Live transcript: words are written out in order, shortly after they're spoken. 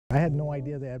I had no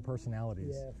idea they had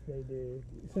personalities. Yes, they do.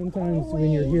 Sometimes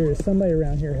when you're here, somebody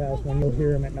around here has one. You'll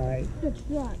hear them at night.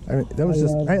 I mean, that was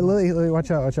just. Hey, Lily,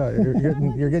 watch out, watch out!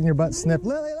 You're getting your butt snipped,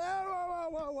 Lily.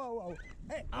 Whoa!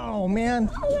 Hey, oh man!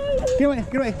 Get away!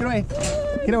 Get away! Get away!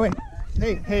 Get away!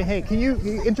 Hey! Can you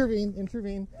intervene?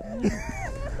 Intervene!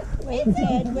 Wait,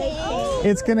 Ted, wait.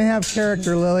 It's gonna have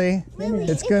character, Lily.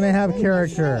 It's gonna have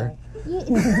character. It's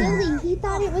silly. He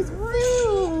thought it was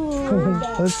food.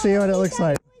 Let's see what it looks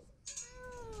like.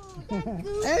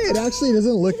 Hey, it actually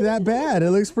doesn't look that bad.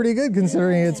 It looks pretty good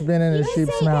considering it's been in a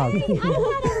sheep's mouth. I had a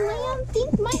lamb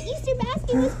think my Easter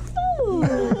basket was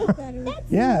food.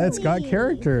 Yeah, it's got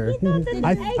character.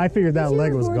 I figured that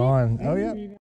leg was gone. Oh yeah.